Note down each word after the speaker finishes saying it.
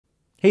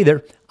Hey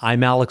there,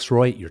 I'm Alex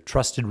Roy, your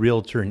trusted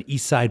realtor in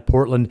Eastside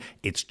Portland.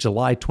 It's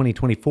July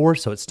 2024,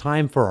 so it's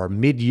time for our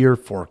mid-year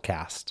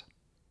forecast.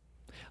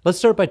 Let's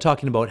start by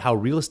talking about how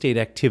real estate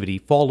activity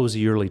follows a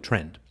yearly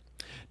trend.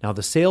 Now,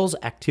 the sales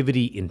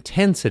activity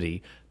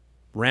intensity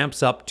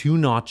ramps up 2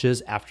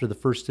 notches after the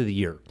first of the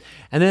year,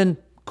 and then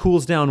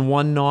cools down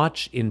 1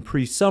 notch in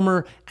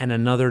pre-summer and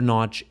another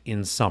notch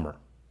in summer.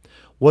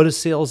 What is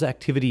sales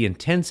activity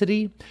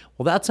intensity?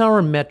 Well, that's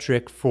our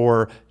metric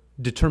for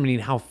determining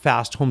how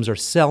fast homes are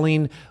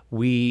selling.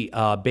 We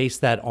base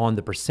that on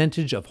the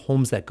percentage of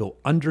homes that go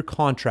under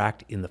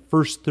contract in the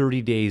first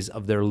 30 days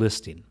of their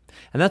listing.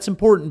 And that's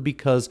important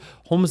because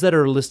homes that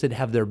are listed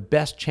have their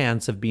best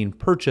chance of being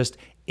purchased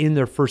in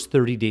their first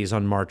 30 days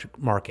on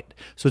market.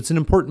 So it's an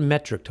important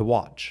metric to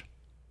watch.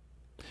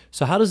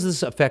 So how does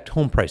this affect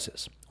home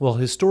prices? Well,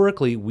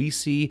 historically, we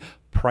see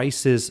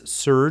prices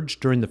surge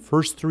during the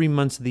first 3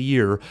 months of the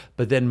year,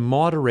 but then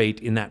moderate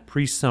in that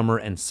pre-summer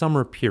and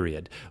summer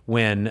period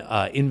when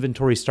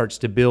inventory starts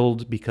to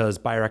build because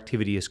buyer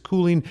activity is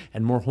cooling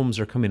and more homes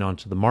are coming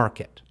onto the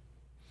market.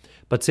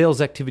 But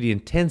sales activity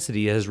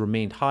intensity has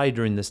remained high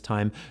during this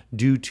time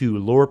due to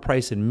lower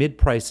price and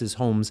mid-prices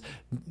homes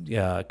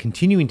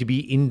continuing to be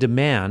in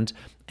demand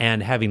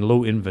and having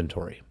low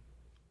inventory.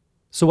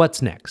 So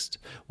what's next?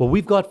 Well,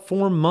 we've got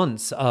 4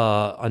 months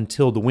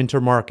until the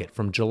winter market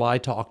from July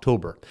to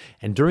October.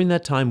 And during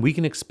that time, we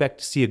can expect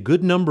to see a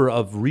good number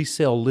of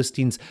resale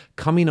listings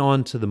coming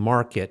onto the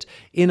market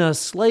in a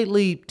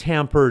slightly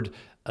tampered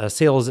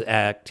sales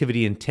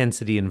activity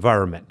intensity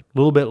environment, a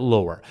little bit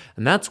lower.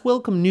 And that's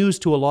welcome news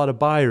to a lot of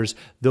buyers,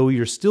 though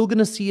you're still going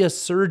to see a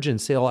surge in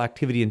sale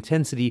activity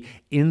intensity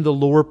in the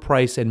lower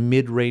price and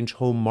mid-range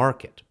home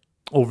market.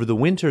 Over the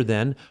winter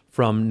then,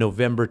 from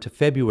November to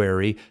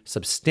February,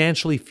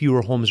 substantially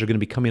fewer homes are going to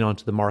be coming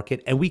onto the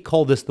market, and we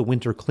call this the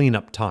winter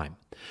cleanup time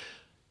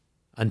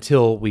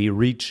until we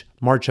reach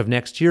March of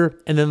next year,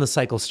 and then the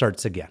cycle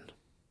starts again.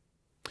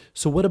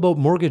 So what about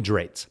mortgage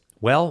rates?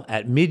 Well,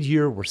 at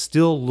mid-year, we're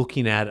still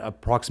looking at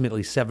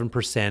approximately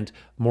 7%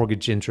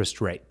 mortgage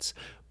interest rates.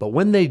 But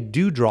when they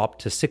do drop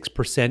to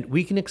 6%,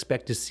 we can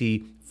expect to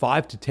see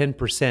 5 to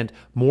 10%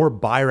 more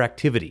buyer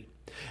activity.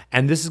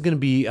 And this is going to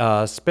be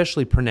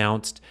especially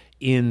pronounced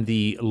in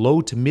the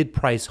low to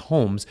mid-price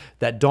homes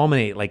that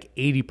dominate like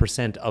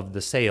 80% of the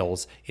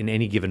sales in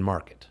any given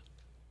market.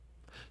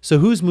 So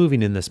who's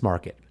moving in this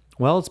market?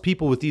 Well, it's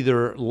people with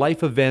either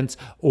life events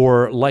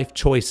or life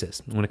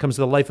choices. When it comes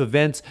to the life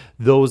events,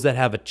 those that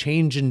have a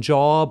change in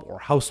job or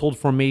household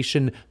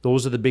formation,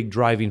 those are the big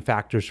driving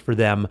factors for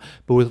them.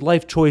 But with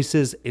life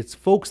choices, it's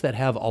folks that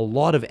have a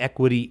lot of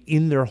equity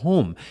in their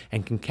home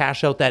and can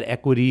cash out that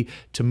equity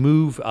to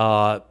move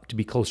to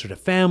be closer to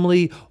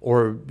family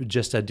or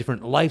just a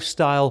different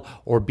lifestyle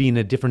or be in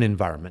a different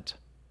environment.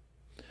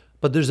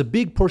 But there's a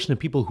big portion of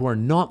people who are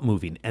not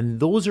moving, and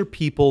those are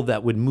people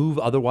that would move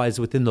otherwise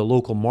within the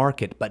local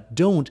market, but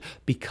don't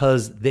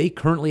because they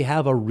currently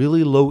have a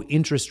really low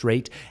interest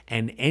rate,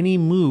 and any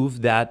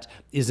move that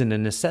isn't a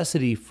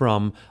necessity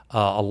from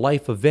a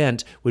life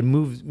event would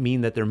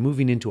mean that they're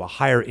moving into a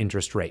higher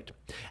interest rate.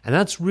 And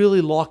that's really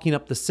locking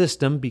up the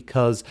system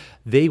because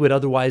they would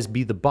otherwise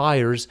be the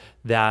buyers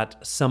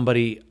that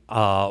somebody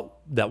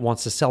that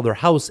wants to sell their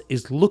house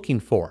is looking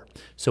for.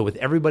 So with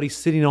everybody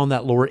sitting on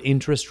that lower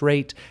interest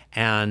rate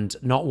and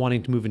not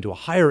wanting to move into a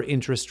higher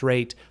interest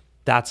rate,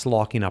 that's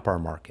locking up our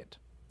market.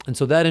 And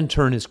so that in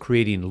turn is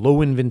creating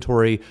low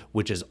inventory,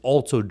 which is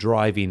also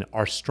driving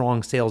our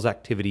strong sales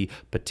activity,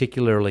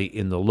 particularly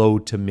in the low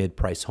to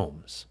mid-price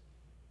homes.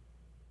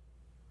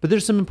 But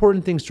there's some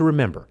important things to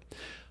remember.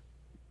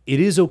 It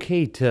is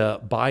okay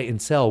to buy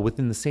and sell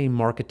within the same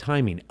market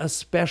timing,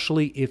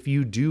 especially if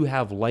you do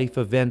have life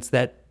events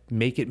that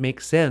make it make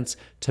sense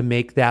to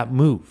make that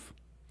move.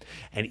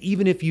 And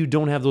even if you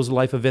don't have those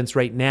life events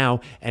right now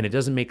and it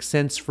doesn't make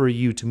sense for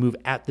you to move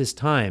at this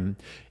time,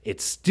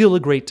 it's still a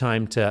great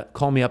time to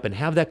call me up and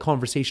have that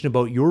conversation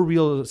about your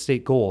real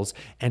estate goals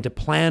and to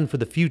plan for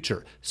the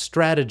future,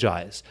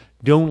 strategize.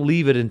 Don't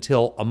leave it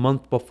until a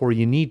month before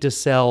you need to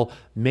sell.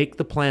 Make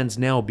the plans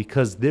now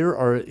because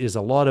there is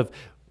a lot of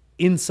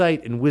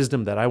insight and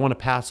wisdom that I want to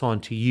pass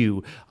on to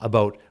you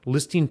about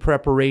listing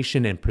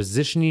preparation and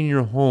positioning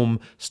your home,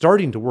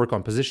 starting to work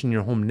on positioning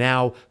your home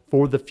now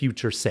for the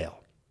future sale.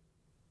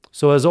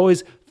 So as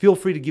always, feel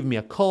free to give me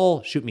a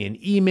call, shoot me an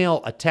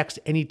email, a text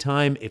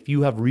anytime if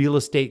you have real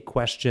estate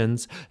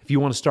questions. If you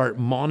want to start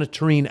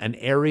monitoring an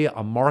area,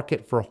 a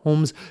market for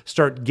homes,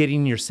 start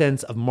getting your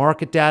sense of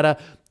market data.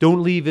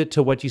 Don't leave it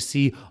to what you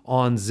see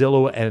on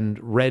Zillow and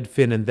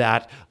Redfin and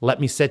that. Let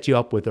me set you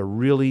up with a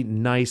really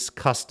nice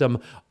custom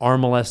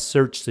RMLS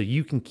search so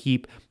you can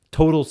keep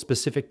total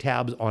specific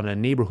tabs on a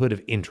neighborhood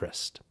of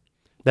interest.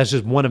 That's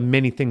just one of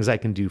many things I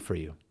can do for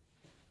you.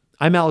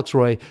 I'm Alex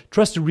Roy,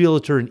 trusted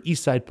realtor in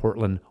Eastside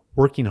Portland,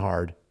 working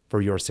hard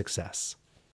for your success.